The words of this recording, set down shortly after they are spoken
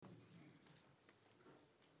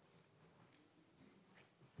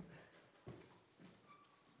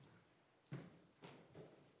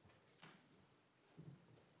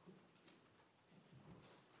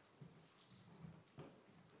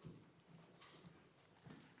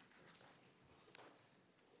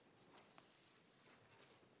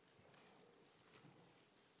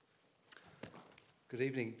Good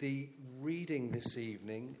evening. The reading this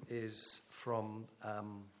evening is from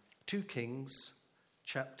 2 Kings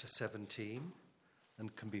chapter 17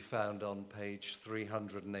 and can be found on page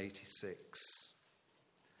 386.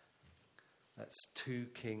 That's 2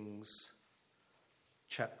 Kings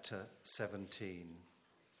chapter 17.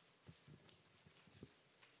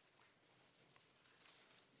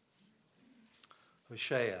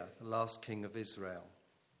 Hoshea, the last king of Israel.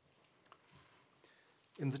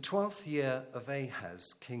 In the 12th year of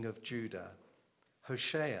Ahaz, king of Judah,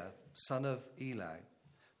 Hoshea, son of Eli,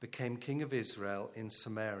 became king of Israel in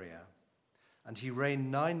Samaria. And he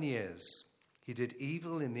reigned 9 years. He did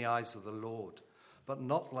evil in the eyes of the Lord, but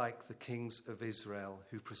not like the kings of Israel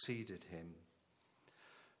who preceded him.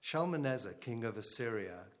 Shalmaneser, king of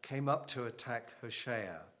Assyria, came up to attack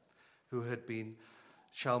Hoshea, who had been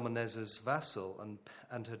Shalmaneser's vassal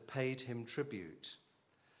and had paid him tribute.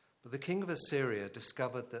 But the king of Assyria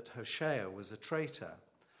discovered that Hoshea was a traitor,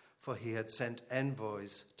 for he had sent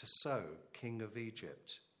envoys to So, king of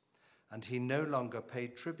Egypt. And he no longer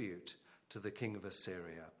paid tribute to the king of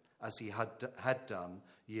Assyria, as he had done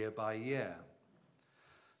year by year.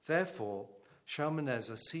 Therefore,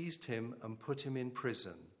 Shalmaneser seized him and put him in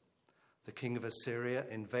prison. The king of Assyria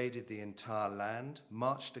invaded the entire land,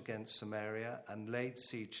 marched against Samaria, and laid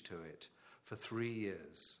siege to it for 3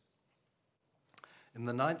 years. In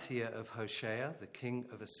the 9th year of Hoshea, the king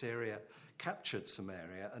of Assyria captured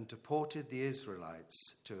Samaria and deported the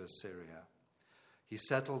Israelites to Assyria. He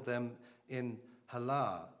settled them in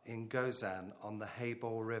Halah, in Gozan, on the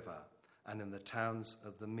Habor River, and in the towns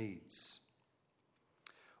of the Medes.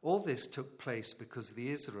 All this took place because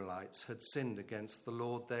the Israelites had sinned against the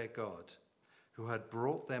Lord their God, who had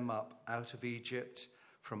brought them up out of Egypt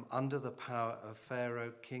from under the power of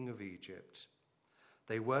Pharaoh, king of Egypt.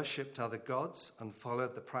 They worshipped other gods and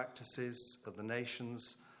followed the practices of the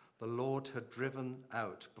nations the Lord had driven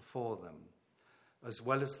out before them, as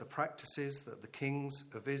well as the practices that the kings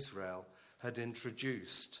of Israel had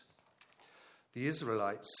introduced. The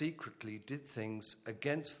Israelites secretly did things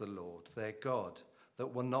against the Lord their God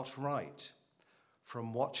that were not right.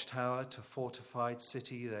 From watchtower to fortified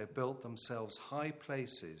city, they built themselves high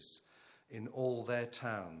places in all their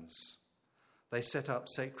towns. They set up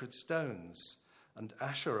sacred stones and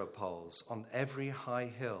Asherah poles on every high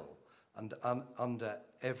hill and under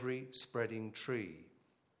every spreading tree.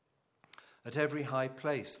 At every high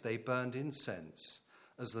place they burned incense,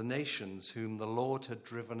 as the nations whom the Lord had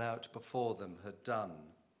driven out before them had done.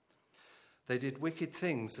 They did wicked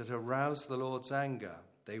things that aroused the Lord's anger.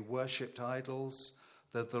 They worshipped idols,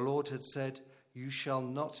 though the Lord had said, "You shall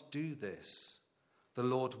not do this." The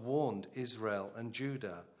Lord warned Israel and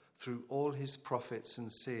Judah through all his prophets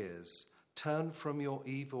and seers, "Turn from your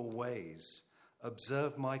evil ways,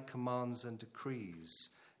 observe my commands and decrees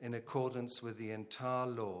in accordance with the entire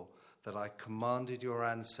law that I commanded your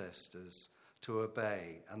ancestors to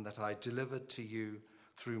obey and that I delivered to you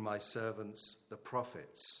through my servants, the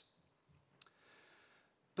prophets."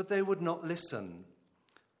 But they would not listen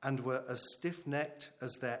and were as stiff-necked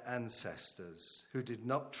as their ancestors, who did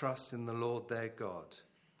not trust in the Lord their God.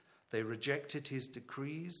 They rejected his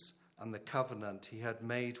decrees and the covenant he had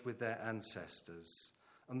made with their ancestors,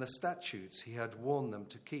 and the statutes he had warned them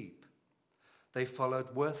to keep. They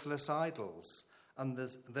followed worthless idols, and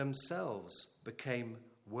themselves became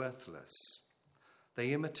worthless.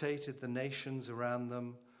 They imitated the nations around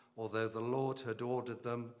them, although the Lord had ordered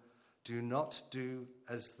them, "Do not do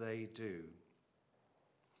as they do."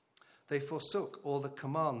 They forsook all the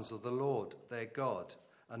commands of the Lord their God,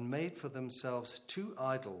 and made for themselves 2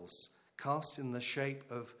 idols cast in the shape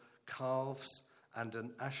of calves and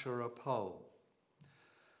an Asherah pole.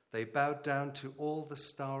 They bowed down to all the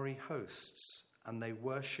starry hosts, and they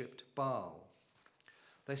worshipped Baal.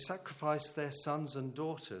 They sacrificed their sons and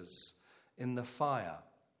daughters in the fire.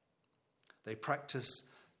 They practiced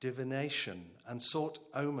divination and sought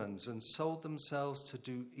omens and sold themselves to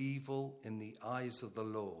do evil in the eyes of the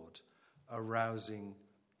Lord, arousing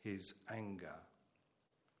his anger.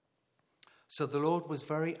 So the Lord was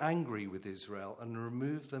very angry with Israel and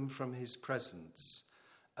removed them from his presence.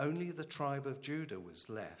 Only the tribe of Judah was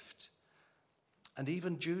left. And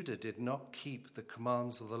even Judah did not keep the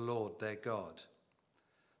commands of the Lord their God.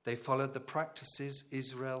 They followed the practices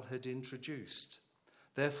Israel had introduced.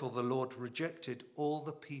 Therefore the Lord rejected all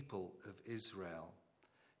the people of Israel.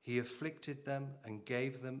 He afflicted them and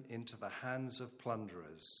gave them into the hands of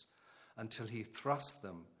plunderers until he thrust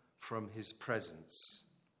them from his presence.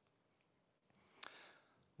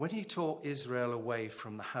 When he tore Israel away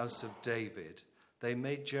from the house of David, they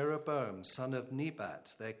made Jeroboam, son of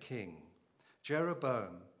Nebat, their king.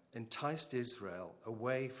 Jeroboam enticed Israel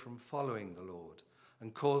away from following the Lord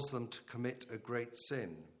and caused them to commit a great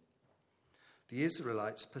sin. The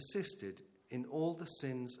Israelites persisted in all the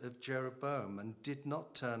sins of Jeroboam and did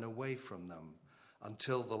not turn away from them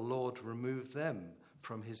until the Lord removed them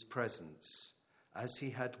from his presence, as he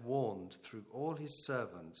had warned through all his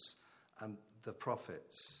servants and the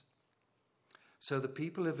prophets. So the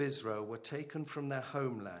people of Israel were taken from their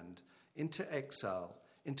homeland into exile,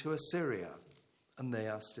 into Assyria, and they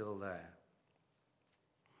are still there.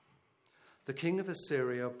 The king of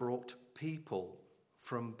Assyria brought people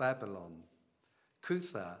from Babylon,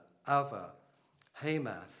 Cutha, Ava,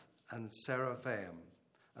 Hamath, and Seraphaim,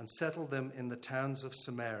 and settled them in the towns of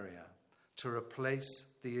Samaria to replace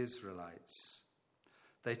the Israelites.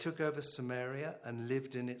 They took over Samaria and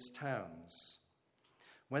lived in its towns.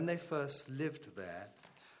 When they first lived there,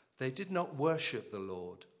 they did not worship the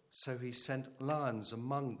Lord, so he sent lions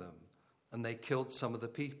among them, and they killed some of the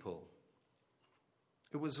people.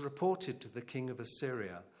 It was reported to the king of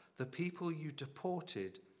Assyria, "The people you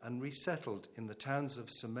deported and resettled in the towns of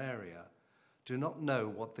Samaria do not know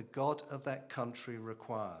what the God of that country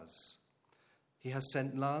requires. He has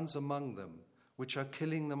sent lions among them, which are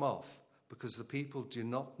killing them off, because the people do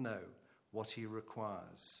not know what he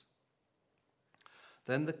requires."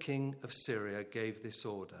 Then the king of Syria gave this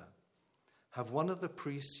order: "Have one of the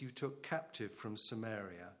priests you took captive from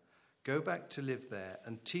Samaria go back to live there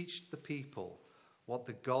and teach the people what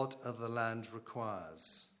the God of the land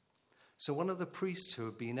requires." So one of the priests who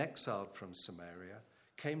had been exiled from Samaria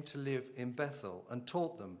came to live in Bethel and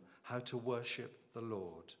taught them how to worship the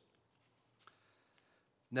Lord.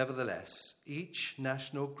 Nevertheless, each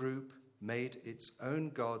national group made its own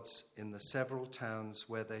gods in the several towns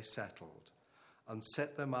where they settled, and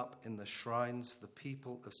set them up in the shrines the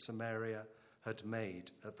people of Samaria had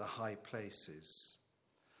made at the high places.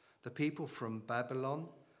 The people from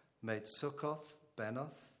Babylon made Succoth,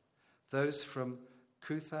 Benoth. Those from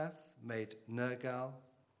Cuthath made Nergal,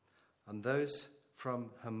 and those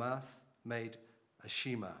from Hamath made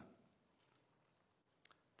Ashima.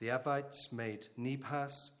 The Avites made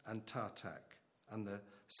Nebhas and Tartak, and the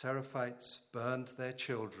Seraphites burned their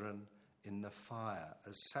children in the fire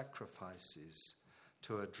as sacrifices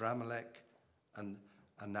to Adramelech and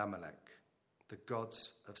Anamelech, the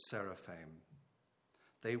gods of Seraphim.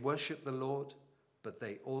 They worshipped the Lord, but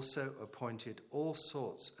they also appointed all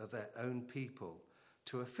sorts of their own people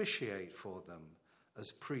to officiate for them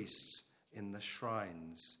as priests in the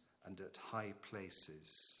shrines and at high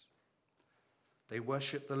places. They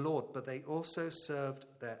worshipped the Lord, but they also served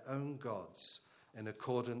their own gods in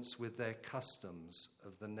accordance with their customs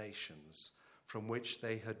of the nations from which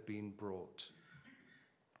they had been brought.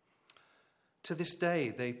 To this day,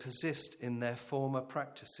 they persist in their former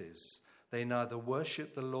practices. They neither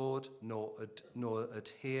worship the Lord nor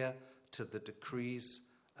adhere to the decrees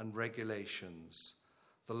and regulations,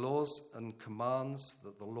 the laws and commands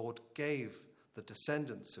that the Lord gave the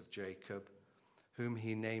descendants of Jacob, whom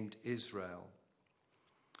he named Israel.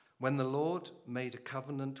 When the Lord made a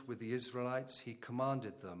covenant with the Israelites, he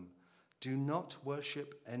commanded them, "Do not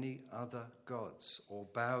worship any other gods or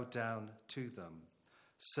bow down to them,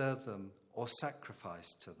 serve them or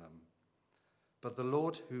sacrifice to them. But the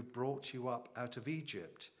Lord who brought you up out of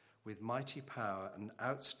Egypt with mighty power and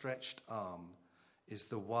outstretched arm is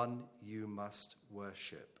the one you must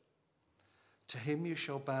worship. To him you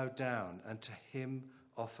shall bow down and to him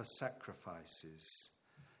offer sacrifices.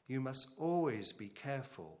 You must always be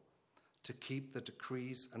careful to keep the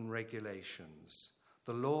decrees and regulations,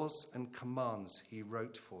 the laws and commands he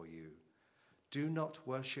wrote for you. Do not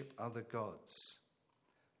worship other gods.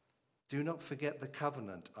 Do not forget the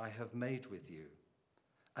covenant I have made with you,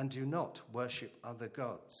 and do not worship other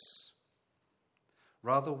gods.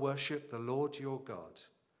 Rather worship the Lord your God.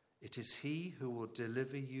 It is he who will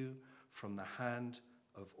deliver you from the hand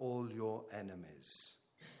of all your enemies."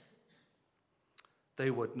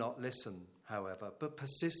 They would not listen, however, but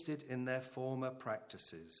persisted in their former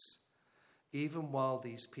practices. Even while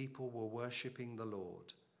these people were worshipping the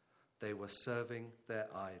Lord, they were serving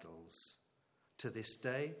their idols. To this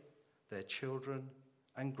day, their children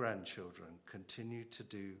and grandchildren continue to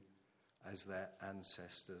do as their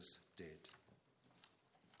ancestors did.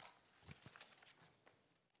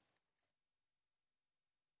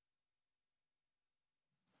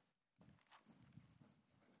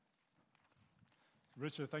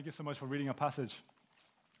 Richard, thank you so much for reading our passage.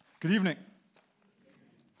 Good evening.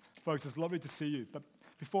 Folks, it's lovely to see you. But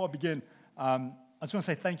before I begin, I just want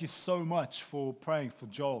to say thank you so much for praying for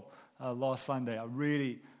Joel last Sunday. I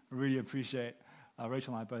really appreciate,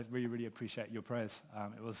 Rachel and I both really appreciate your prayers.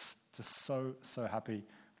 It was just so happy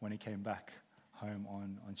when he came back home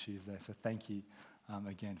on Tuesday. So thank you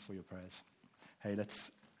again for your prayers. Hey, let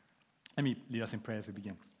me lead us in prayer as we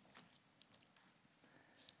begin.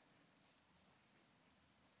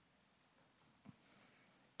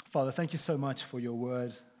 Father, thank you so much for your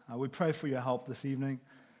word. We pray for your help this evening.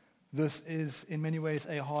 This is, in many ways,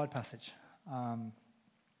 a hard passage. And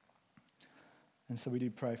so we do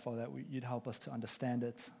pray, Father, that you'd help us to understand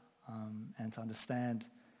it and to understand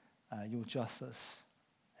your justice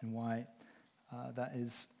and why that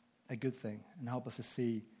is a good thing, and help us to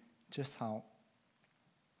see just how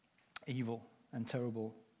evil and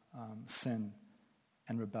terrible sin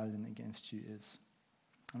and rebellion against you is.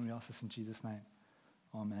 And we ask this in Jesus' name.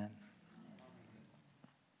 Amen.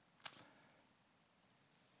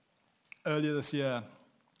 Earlier this year,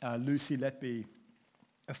 Lucy Letby,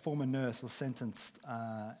 a former nurse, was sentenced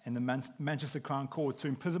in the Manchester Crown Court to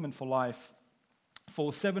imprisonment for life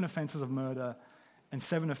for 7 offences of murder and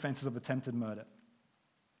 7 offences of attempted murder.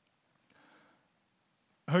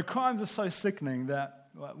 Her crimes are so sickening that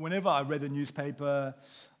whenever I read the newspaper,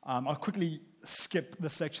 I quickly skip the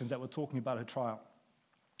sections that were talking about her trial.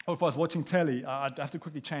 Or if I was watching telly, I'd have to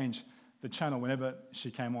quickly change the channel whenever she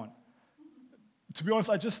came on. To be honest,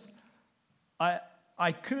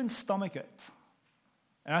 I couldn't stomach it.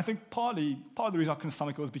 And I think partly the reason I couldn't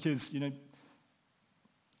stomach it was because,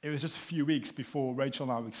 it was just a few weeks before Rachel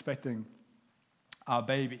and I were expecting our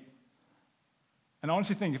baby. And I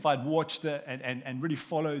honestly think if I'd watched it and really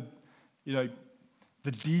followed,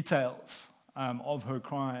 the details of her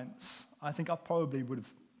crimes, I think I probably would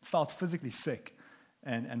have felt physically sick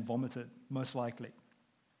and vomited, most likely.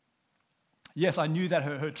 Yes, I knew that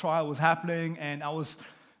her trial was happening, and I was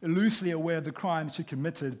loosely aware of the crimes she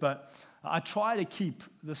committed, but I tried to keep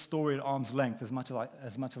the story at arm's length as much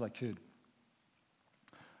as I could.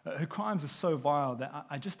 Her crimes are so vile that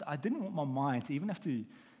I didn't want my mind to even have to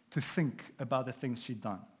think about the things she'd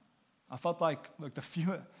done. I felt like, look, the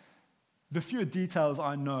fewer details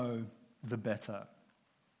I know, the better.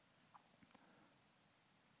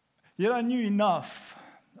 Yet I knew enough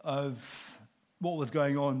of what was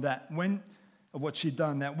going on of what she'd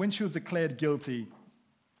done, that when she was declared guilty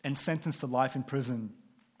and sentenced to life in prison,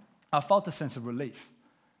 I felt a sense of relief.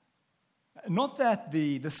 Not that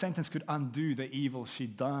the sentence could undo the evil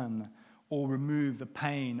she'd done or remove the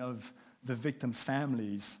pain of the victims'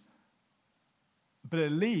 families, but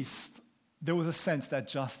at least there was a sense that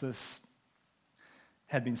justice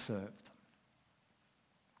had been served.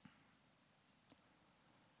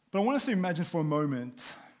 But I want us to imagine for a moment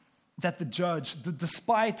that the judge,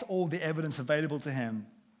 despite all the evidence available to him,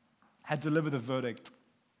 had delivered a verdict,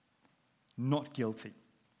 not guilty,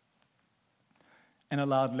 and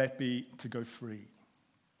allowed Letby to go free.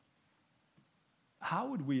 How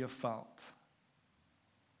would we have felt?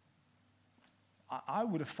 I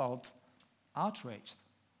would have felt outraged.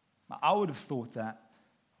 I would have thought that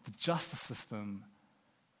the justice system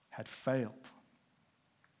had failed.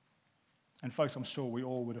 And folks, I'm sure we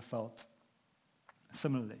all would have felt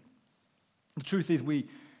similarly. The truth is we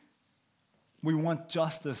want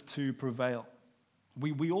justice to prevail.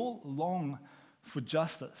 We all long for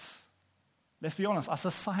justice. Let's be honest, our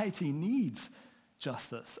society needs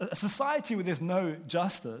justice. A society where there's no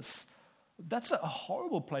justice, that's a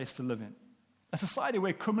horrible place to live in. A society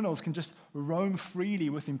where criminals can just roam freely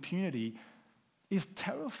with impunity is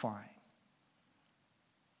terrifying.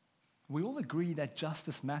 We all agree that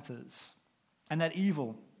justice matters, and that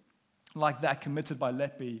evil, like that committed by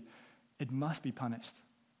Letby, it must be punished.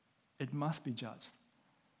 It must be judged.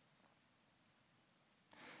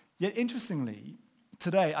 Yet interestingly,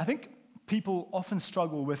 today, I think people often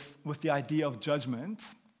struggle with the idea of judgment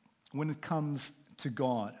when it comes to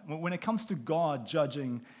God, when it comes to God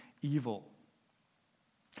judging evil.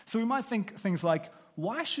 So we might think things like,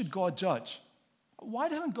 why should God judge? Why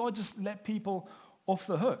doesn't God just let people off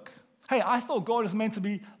the hook? Hey, I thought God was meant to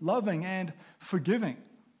be loving and forgiving.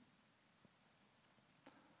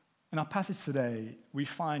 In our passage today, we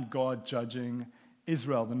find God judging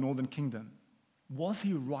Israel, the northern kingdom. Was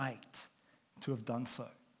he right to have done so?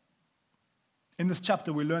 In this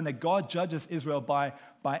chapter, we learn that God judges Israel by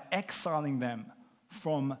exiling them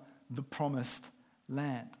from the promised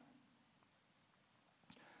land.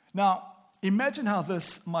 Now, imagine how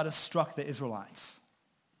this might have struck the Israelites.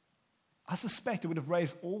 I suspect it would have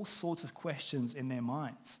raised all sorts of questions in their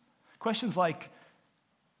minds. Questions like,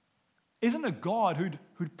 isn't it God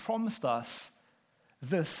who'd promised us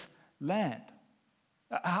this land?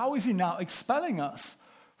 How is he now expelling us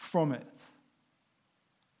from it?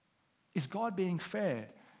 Is God being fair?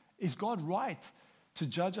 Is God right to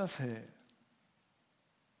judge us here?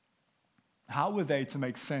 How were they to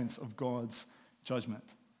make sense of God's judgment?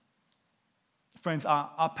 Friends,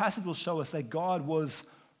 our passage will show us that God was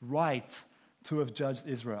right to have judged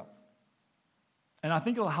Israel. And I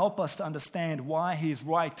think it'll help us to understand why he is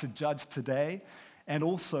right to judge today and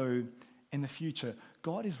also in the future.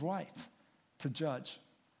 God is right to judge.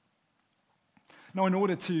 Now, in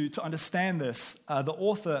order to understand this, the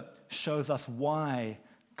author shows us why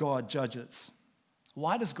God judges.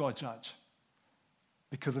 Why does God judge?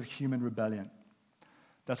 Because of human rebellion.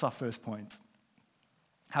 That's our first point.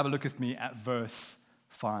 Have a look with me at verse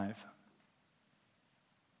 5.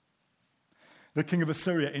 The king of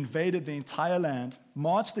Assyria invaded the entire land,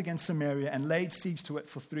 marched against Samaria, and laid siege to it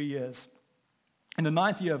for 3 years. In the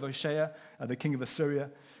 9th year of Hoshea, the king of Assyria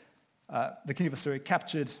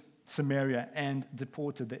captured Samaria and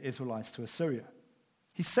deported the Israelites to Assyria.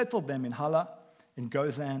 He settled them in Halah, in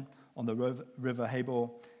Gozan, on the river Habor,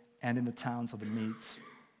 and in the towns of the Medes.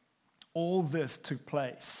 All this took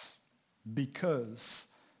place because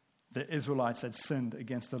the Israelites had sinned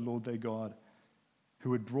against the Lord their God,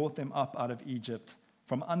 who had brought them up out of Egypt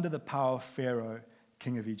from under the power of Pharaoh,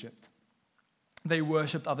 king of Egypt. They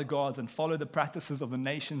worshipped other gods and followed the practices of the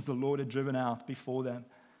nations the Lord had driven out before them,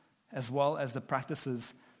 as well as the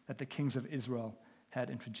practices that the kings of Israel had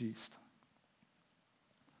introduced.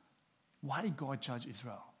 Why did God judge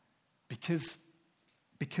Israel? Because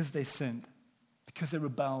they sinned, because they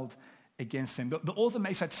rebelled against him. The author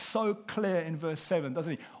makes that so clear in verse 7,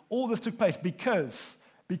 doesn't he? All this took place because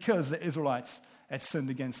the Israelites had sinned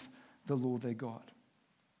against the Lord their God.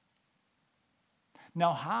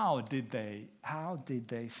 Now, how did they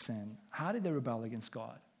sin? How did they rebel against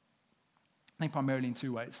God? I think primarily in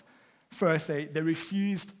two ways. First, they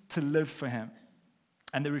refused to live for him,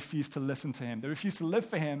 and they refused to listen to him. They refused to live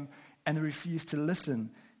for him, and they refused to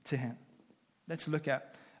listen to him. Let's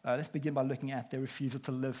begin by looking at their refusal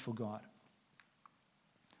to live for God.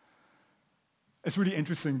 It's really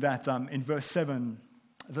interesting that in verse 7,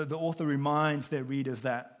 the author reminds their readers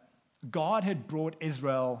that God had brought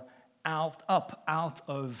Israel up out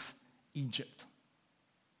of Egypt.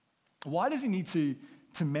 Why does he need to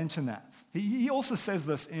mention that? He also says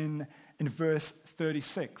this in verse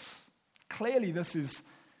 36. Clearly, this is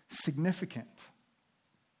significant.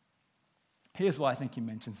 Here's why I think he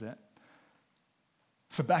mentions it.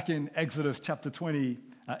 So back in Exodus chapter 20,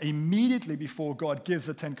 immediately before God gives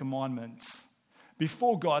the Ten Commandments,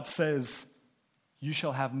 before God says, "You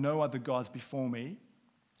shall have no other gods before me,"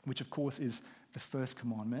 which of course is the first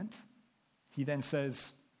commandment, he then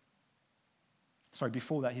says,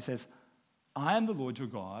 before that he says, "I am the Lord your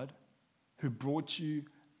God who brought you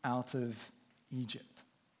out of Egypt."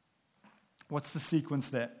 What's the sequence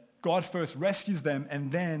there? God first rescues them,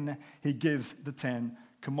 and then he gives the Ten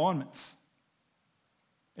Commandments.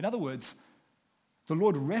 In other words, the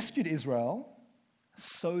Lord rescued Israel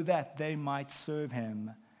so that they might serve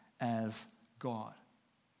him as God.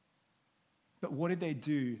 But what did they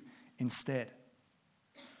do instead?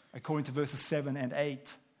 According to verses 7 and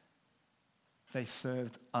 8, they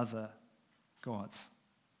served other gods.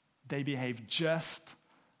 They behaved just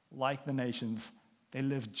like the nations. They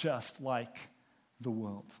lived just like the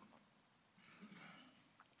world.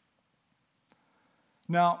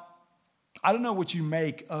 Now, I don't know what you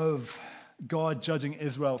make of God judging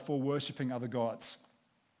Israel for worshiping other gods.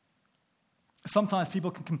 Sometimes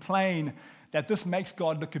people can complain that this makes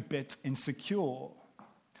God look a bit insecure.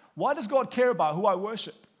 Why does God care about who I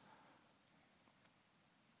worship?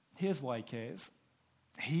 Here's why he cares.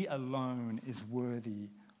 He alone is worthy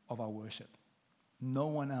of our worship. No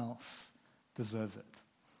one else deserves it.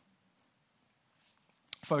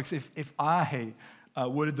 Folks, if I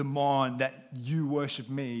were to demand that you worship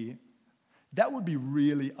me, that would be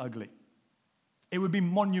really ugly. It would be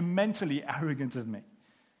monumentally arrogant of me.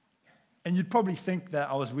 And you'd probably think that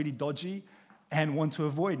I was really dodgy and want to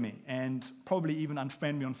avoid me and probably even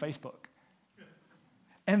unfriend me on Facebook.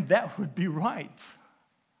 And that would be right.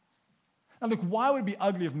 Now look, why would it be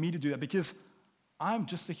ugly of me to do that? Because I'm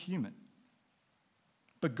just a human.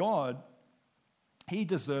 But God, he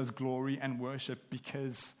deserves glory and worship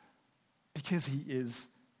because he is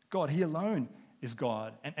God. He alone is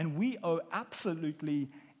God. And we owe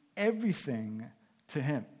absolutely everything to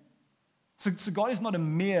him. So God is not a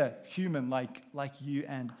mere human like you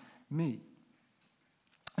and me.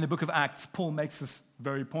 In the book of Acts, Paul makes this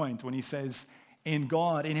very point when he says, "In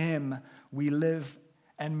God, in him, we live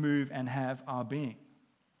and move and have our being."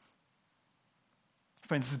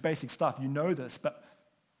 Friends, this is basic stuff. You know this, but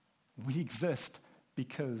we exist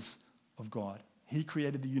because of God. He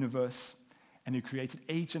created the universe, and he created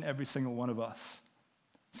each and every single one of us.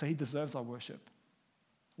 So he deserves our worship.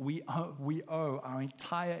 We owe our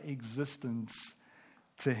entire existence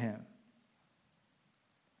to him.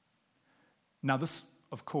 Now, this,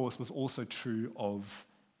 of course, was also true of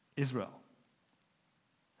Israel.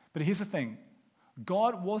 But here's the thing.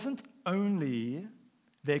 God wasn't only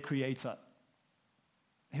their creator.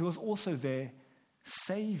 He was also their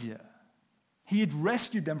savior. He had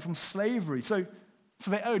rescued them from slavery. So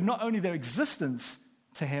they owed not only their existence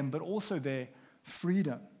to him, but also their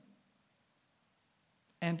freedom.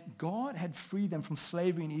 And God had freed them from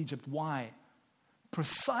slavery in Egypt. Why?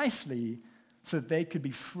 Precisely so that they could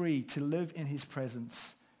be free to live in his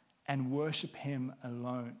presence and worship him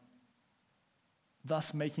alone,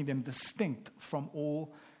 thus making them distinct from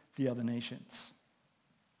all the other nations.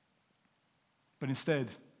 But instead,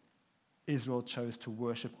 Israel chose to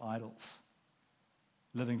worship idols,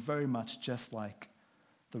 living very much just like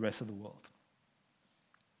the rest of the world.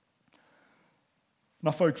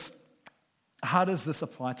 Now, folks, how does this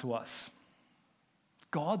apply to us?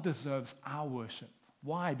 God deserves our worship.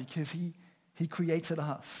 Why? Because he created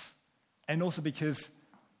us, and also because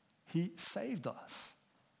he saved us.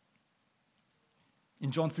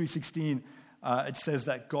 In John 3:16, it says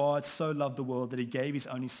that God so loved the world that he gave his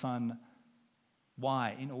only son.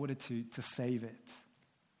 Why? In order to save it.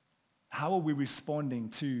 How are we responding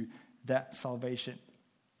to that salvation?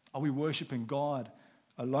 Are we worshiping God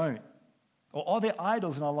alone? Or are there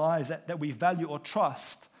idols in our lives that we value or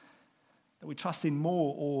trust, that we trust in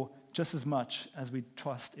more or just as much as we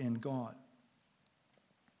trust in God?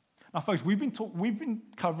 Now, folks, we've been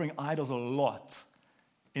covering idols a lot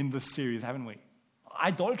in this series, haven't we?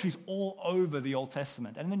 Idolatry is all over the Old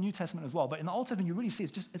Testament and in the New Testament as well. But in the Old Testament, you really see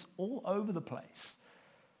it's all over the place.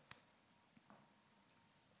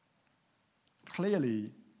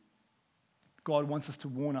 Clearly, God wants us to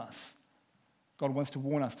warn us. God wants to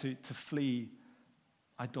warn us to flee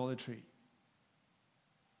idolatry.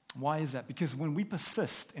 Why is that? Because when we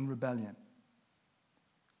persist in rebellion,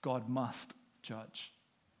 God must judge.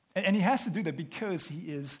 And he has to do that because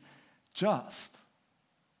he is just.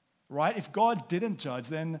 Right? If God didn't judge,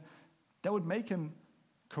 then that would make him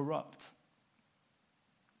corrupt.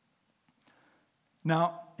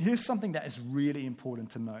 Now, here's something that is really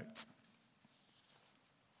important to note.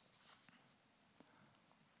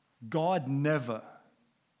 God never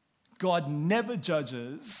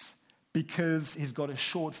judges because he's got a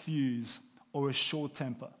short fuse or a short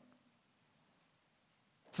temper.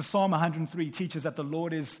 So Psalm 103 teaches that the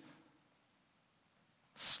Lord is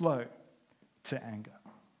slow to anger.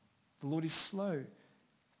 The Lord is slow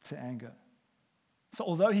to anger. So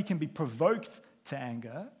although he can be provoked to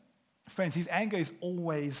anger, friends, his anger is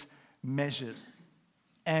always measured.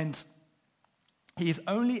 And he is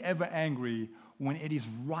only ever angry when it is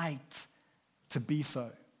right to be so.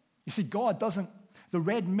 You see, the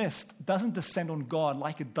red mist doesn't descend on God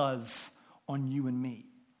like it does on you and me.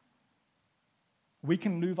 We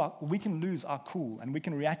can lose our cool, and we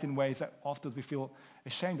can react in ways that afterwards we feel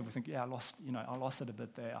ashamed of. We think, I lost it a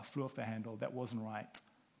bit there. I flew off the handle. That wasn't right.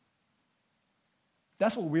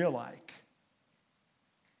 That's what we're like.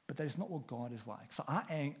 But that is not what God is like. So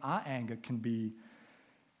our anger can be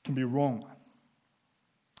wrong.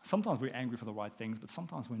 Sometimes we're angry for the right things, but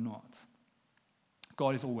sometimes we're not.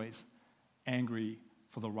 God is always angry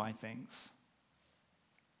for the right things.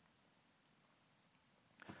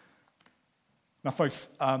 Now, folks,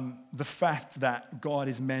 the fact that God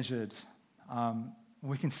is measured,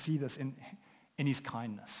 we can see this in his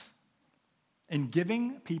kindness. In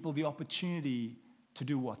giving people the opportunity to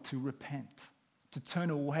do what? To repent, to turn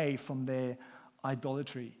away from their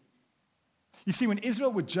idolatry. You see, when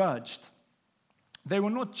Israel were judged, they were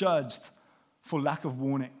not judged for lack of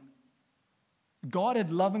warning. God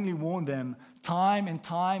had lovingly warned them time and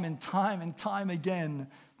time and time and time again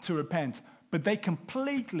to repent, but they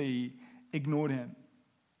completely ignored him.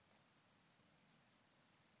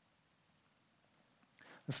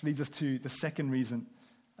 This leads us to the second reason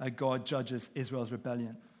God judges Israel's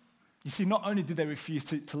rebellion. You see, not only did they refuse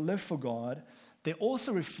to live for God, they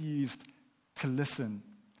also refused to listen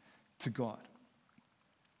to God.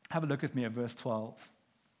 Have a look with me at verse 12.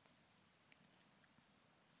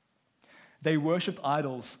 They worshipped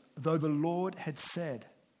idols, though the Lord had said,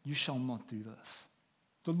 "You shall not do this."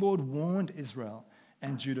 The Lord warned Israel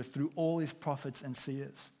and Judah through all his prophets and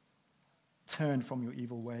seers. Turn from your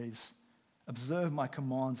evil ways. Observe my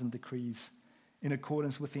commands and decrees in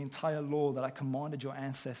accordance with the entire law that I commanded your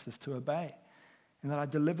ancestors to obey and that I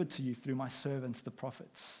delivered to you through my servants, the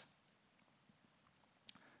prophets.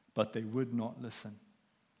 But they would not listen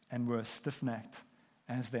and were stiff-necked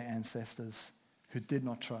as their ancestors who did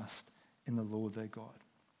not trust in the Lord their God.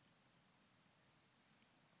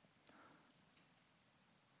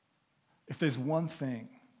 If there's one thing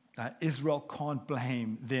Israel can't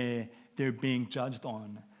blame their being judged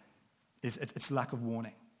on, it's lack of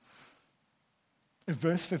warning.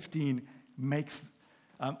 Verse 15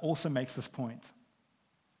 also makes this point.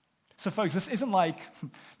 So folks, this isn't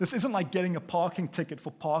like getting a parking ticket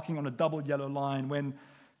for parking on a double yellow line where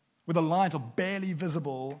the lines are barely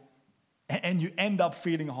visible and you end up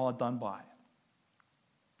feeling hard done by.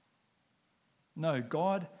 No,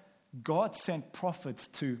 God sent prophets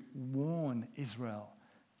to warn Israel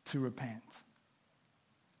to repent.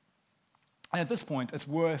 And at this point, it's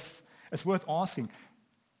worth asking,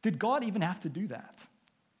 did God even have to do that?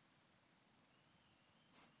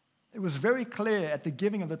 It was very clear at the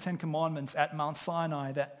giving of the Ten Commandments at Mount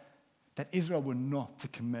Sinai that Israel were not to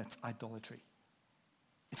commit idolatry.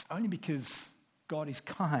 It's only because God is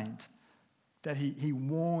kind that he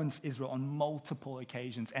warns Israel on multiple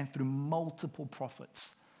occasions and through multiple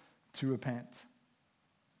prophets to repent.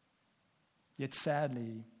 Yet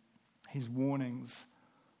sadly, his warnings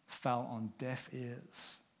fell on deaf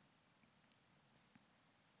ears.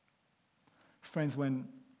 Friends, when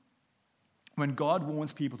God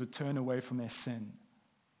warns people to turn away from their sin,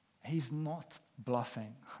 he's not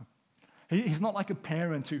bluffing. He's not like a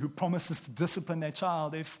parent who promises to discipline their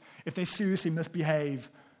child if they seriously misbehave,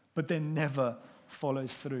 but then never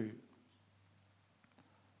follows through.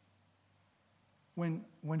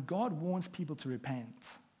 When God warns people to repent,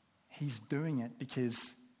 he's doing it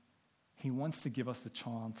because he wants to give us the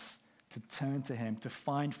chance to turn to him, to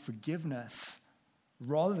find forgiveness,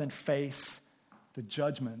 rather than face the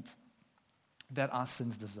judgment that our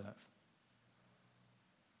sins deserve.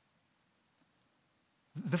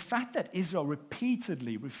 The fact that Israel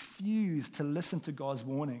repeatedly refused to listen to God's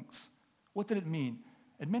warnings, what did it mean?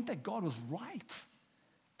 It meant that God was right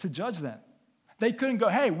to judge them. They couldn't go,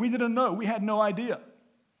 hey, we didn't know, we had no idea.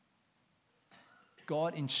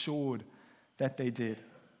 God ensured that they did,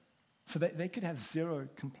 so that they could have zero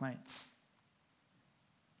complaints.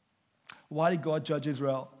 Why did God judge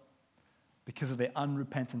Israel? Because of their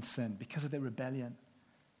unrepentant sin, because of their rebellion.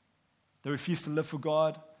 They refused to live for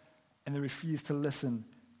God, and they refused to listen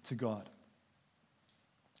to God.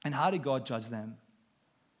 And how did God judge them?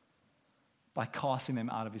 By casting them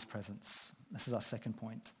out of his presence. This is our second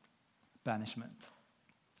point, banishment.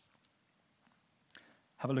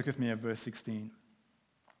 Have a look with me at verse 16.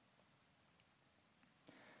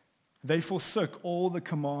 They forsook all the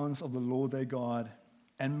commands of the Lord their God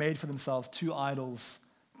and made for themselves 2 idols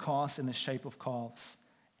cast in the shape of calves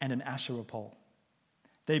and an Asherah pole.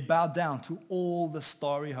 They bowed down to all the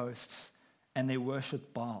starry hosts and they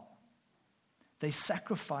worshipped Baal. They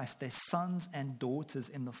sacrificed their sons and daughters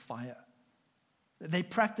in the fire. They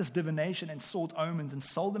practiced divination and sought omens and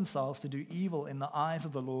sold themselves to do evil in the eyes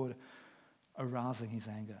of the Lord, arousing his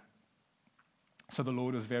anger. So the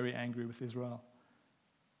Lord was very angry with Israel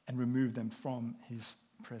and removed them from his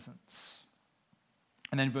presence.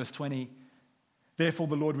 And then verse 20, therefore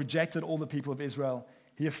the Lord rejected all the people of Israel.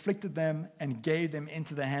 He afflicted them and gave them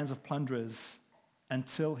into the hands of plunderers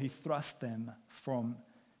until he thrust them from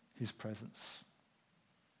his presence.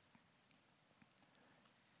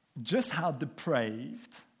 Just how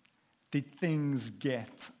depraved did things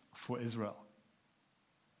get for Israel?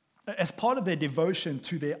 As part of their devotion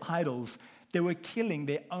to their idols, they were killing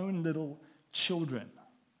their own little children.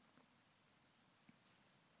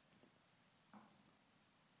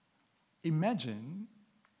 Imagine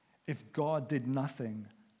if God did nothing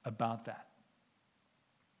about that.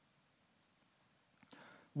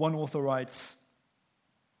 One author writes,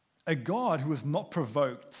 a God who was not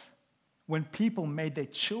provoked when people made their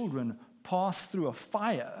children pass through a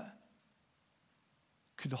fire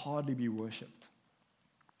could hardly be worshipped.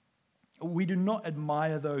 We do not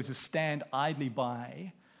admire those who stand idly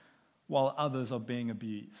by while others are being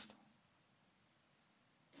abused.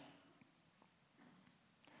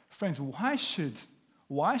 Friends, why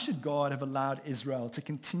should God have allowed Israel to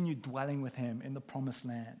continue dwelling with him in the promised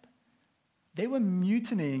land? They were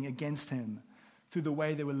mutinying against him through the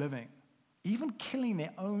way they were living, even killing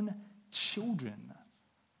their own children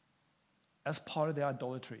as part of their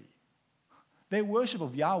idolatry. Their worship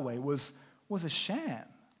of Yahweh was a sham.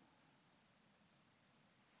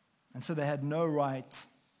 And so they had no right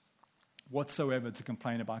whatsoever to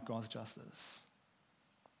complain about God's justice.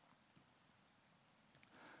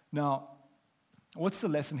 Now, what's the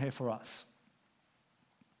lesson here for us?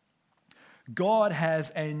 God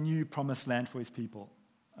has a new promised land for his people.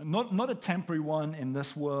 Not a temporary one in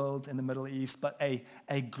this world, in the Middle East, but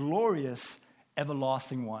a glorious,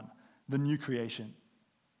 everlasting one, the new creation.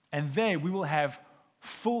 And there we will have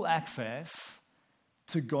full access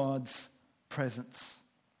to God's presence.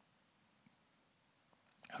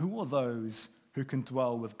 Who are those who can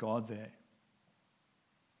dwell with God there?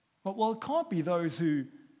 Well, it can't be those who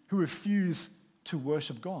refuse to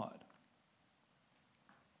worship God.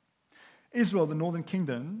 Israel, the northern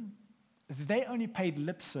kingdom, they only paid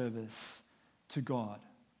lip service to God.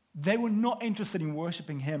 They were not interested in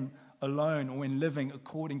worshiping him alone or in living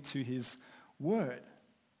according to his word.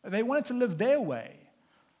 They wanted to live their way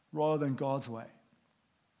rather than God's way.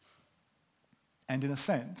 And in a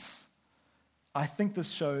sense, I think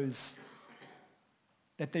this shows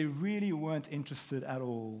that they really weren't interested at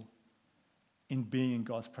all in being in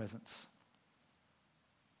God's presence.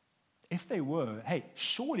 If they were, hey,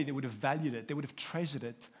 surely they would have valued it, they would have treasured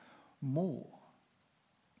it more.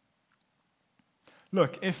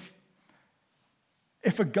 Look, if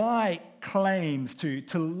a guy claims to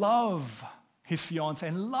love his fiancée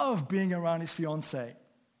and love being around his fiancée,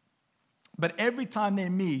 but every time they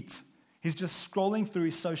meet, he's just scrolling through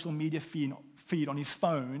his social media feed on his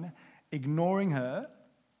phone, ignoring her,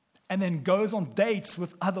 and then goes on dates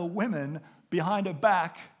with other women behind her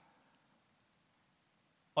back,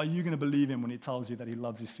 are you going to believe him when he tells you that he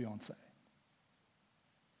loves his fiancée?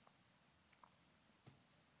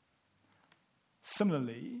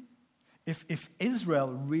 Similarly, if Israel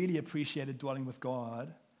really appreciated dwelling with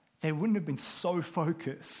God, they wouldn't have been so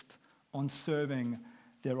focused on serving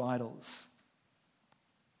their idols.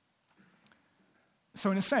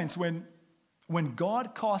 So in a sense, when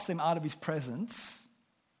God cast them out of his presence,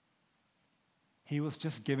 he was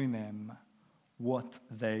just giving them what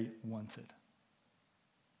they wanted.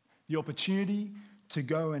 The opportunity to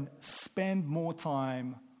go and spend more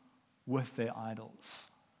time with their idols.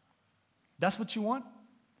 That's what you want?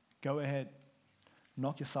 Go ahead.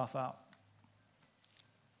 Knock yourself out.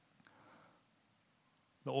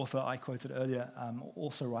 The author I quoted earlier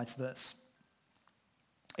also writes this.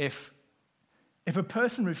 If a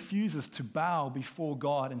person refuses to bow before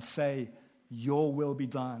God and say, "Your will be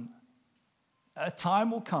done," a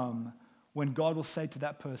time will come when God will say to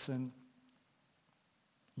that person,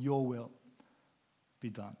 "Your will be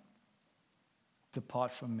done.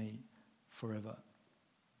 Depart from me forever."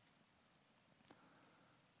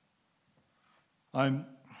 I'm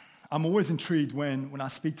always intrigued when I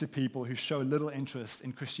speak to people who show little interest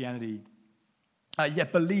in Christianity,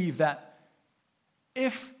 yet believe that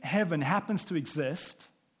if heaven happens to exist,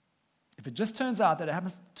 if it just turns out that it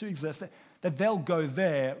happens to exist, that they'll go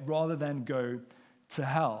there rather than go to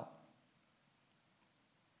hell.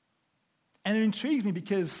 And it intrigues me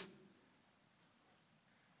because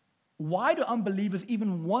why do unbelievers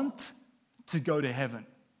even want to go to heaven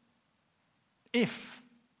if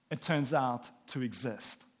it turns out to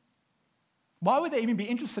exist? Why would they even be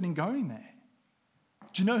interested in going there?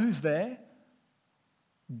 Do you know who's there?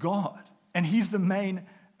 God. And he's the main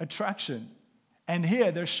attraction. And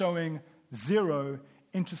here they're showing zero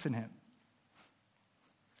interest in him.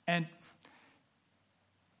 And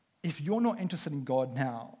if you're not interested in God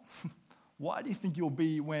now, why do you think you'll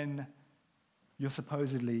be when you're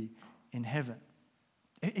supposedly in heaven?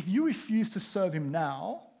 If you refuse to serve him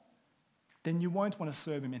now, then you won't want to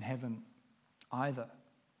serve him in heaven either.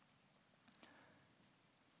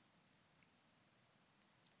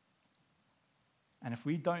 And if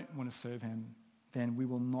we don't want to serve him, then we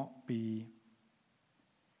will not be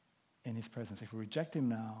in his presence. If we reject him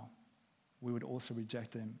now, we would also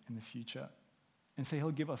reject him in the future. And so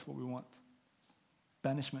he'll give us what we want: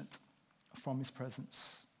 banishment from his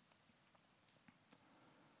presence.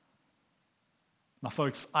 Now,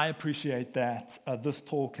 folks, I appreciate that this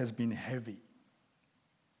talk has been heavy.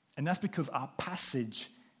 And that's because our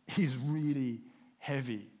passage is really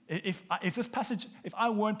heavy. If I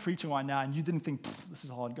weren't preaching right now and you didn't think, this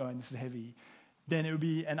is hard going, this is heavy, then it would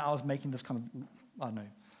be, and I was making this kind of,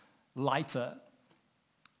 lighter,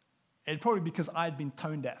 it'd probably be because I'd been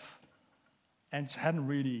tone deaf and hadn't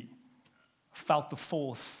really felt the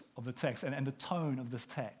force of the text and the tone of this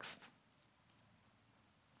text.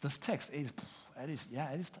 This text is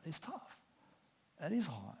tough. It is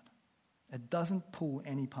hard. It doesn't pull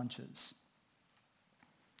any punches.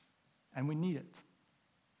 And we need it.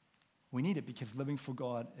 We need it because living for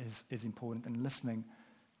God is important and listening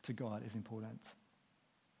to God is important.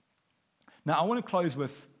 Now, I want to close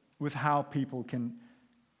with how people can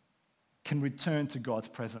return to God's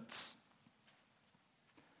presence.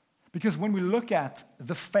 Because when we look at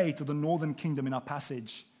the fate of the northern kingdom in our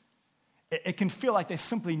passage, it can feel like there's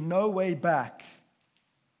simply no way back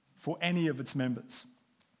for any of its members.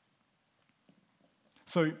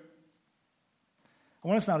 So, I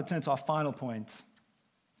want us now to turn to our final point: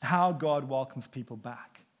 how God welcomes people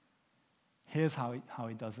back. Here's how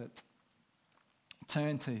he does it.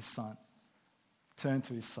 Turn to his Son. Turn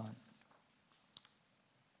to his Son.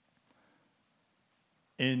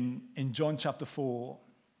 In John chapter 4,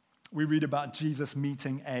 we read about Jesus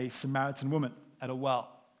meeting a Samaritan woman at a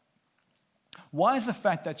well. Why is the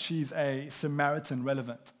fact that she's a Samaritan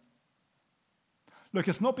relevant? Look,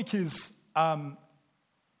 it's not because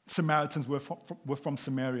Samaritans were from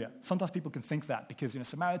Samaria. Sometimes people can think that because,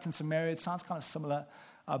 Samaritan, Samaria, it sounds kind of similar,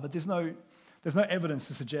 but there's no evidence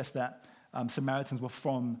to suggest that Samaritans were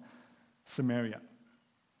from Samaria.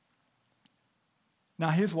 Now,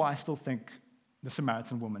 here's why I still think the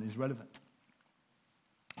Samaritan woman is relevant.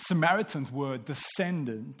 Samaritans were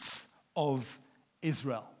descendants of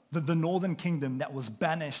Israel, the northern kingdom that was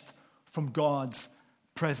banished from God's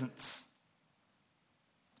presence.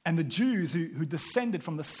 And the Jews who descended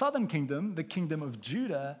from the southern kingdom, the kingdom of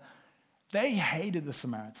Judah, they hated the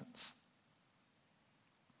Samaritans.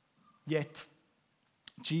 Yet,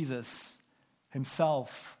 Jesus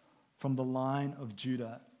himself, from the line of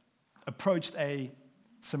Judah, approached a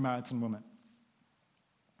Samaritan woman.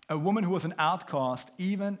 A woman who was an outcast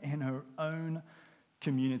even in her own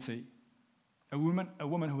community. A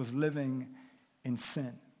woman who was living in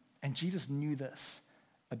sin. And Jesus knew this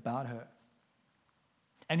about her.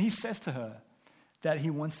 And he says to her that he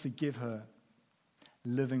wants to give her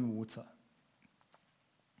living water.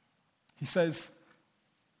 He says,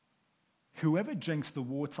 "Whoever drinks the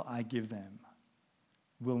water I give them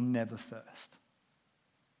will never thirst.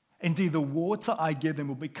 Indeed, the water I give them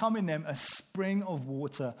will become in them a spring of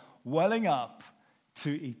water welling up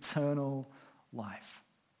to eternal life."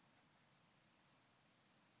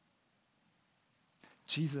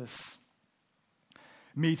 Jesus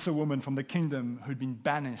meets a woman from the kingdom who'd been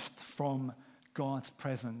banished from God's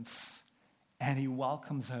presence, and he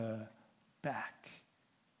welcomes her back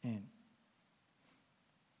in.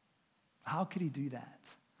 How could he do that?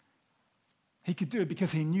 He could do it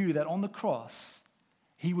because he knew that on the cross,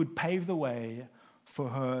 he would pave the way for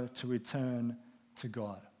her to return to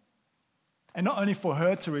God. And not only for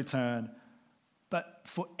her to return, but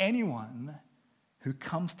for anyone who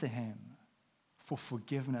comes to him for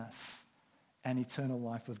forgiveness and eternal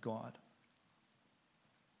life with God.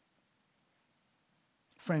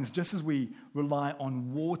 Friends, just as we rely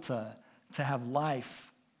on water to have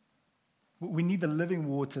life, we need the living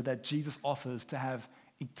water that Jesus offers to have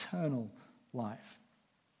eternal life.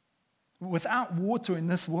 Without water in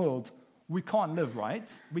this world, we can't live, right?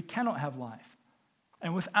 We cannot have life.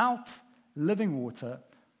 And without living water,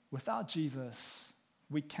 without Jesus,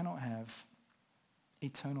 we cannot have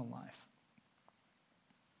eternal life.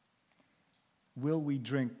 Will we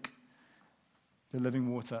drink the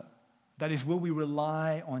living water? That is, will we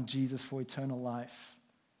rely on Jesus for eternal life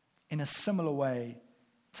in a similar way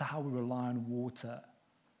to how we rely on water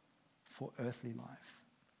for earthly life?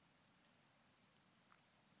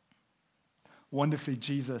 Wonderfully,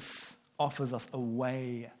 Jesus offers us a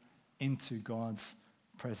way into God's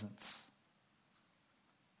presence.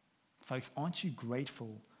 Folks, aren't you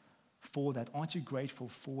grateful for that? Aren't you grateful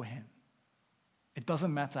for him? It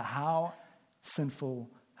doesn't matter how sinful,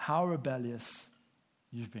 how rebellious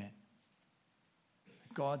you've been.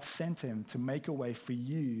 God sent him to make a way for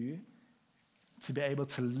you to be able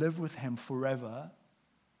to live with him forever,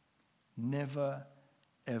 never,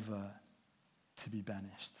 ever to be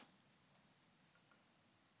banished.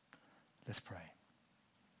 Let's pray.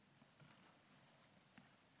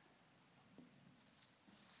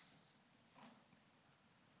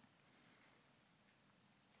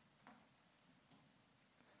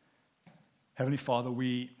 Heavenly Father,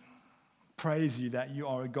 we praise you that you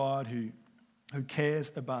are a God who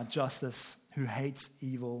cares about justice, who hates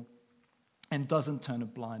evil, and doesn't turn a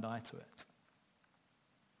blind eye to it.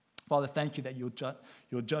 Father, thank you that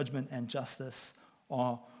your judgment and justice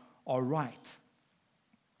are right.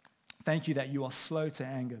 Thank you that you are slow to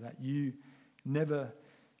anger, that you never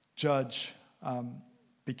judge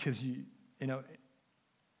because you've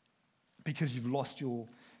lost your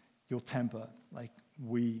temper like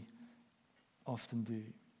we often do.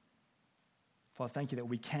 Father, thank you that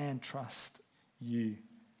we can trust you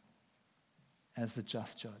as the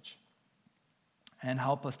just judge. And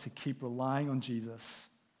help us to keep relying on Jesus,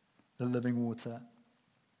 the living water,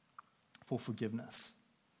 for forgiveness,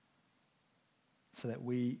 so that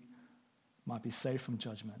we might be saved from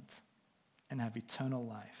judgment and have eternal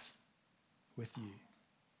life with you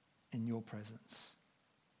in your presence.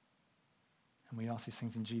 And we ask these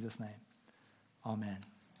things in Jesus' name. Amen.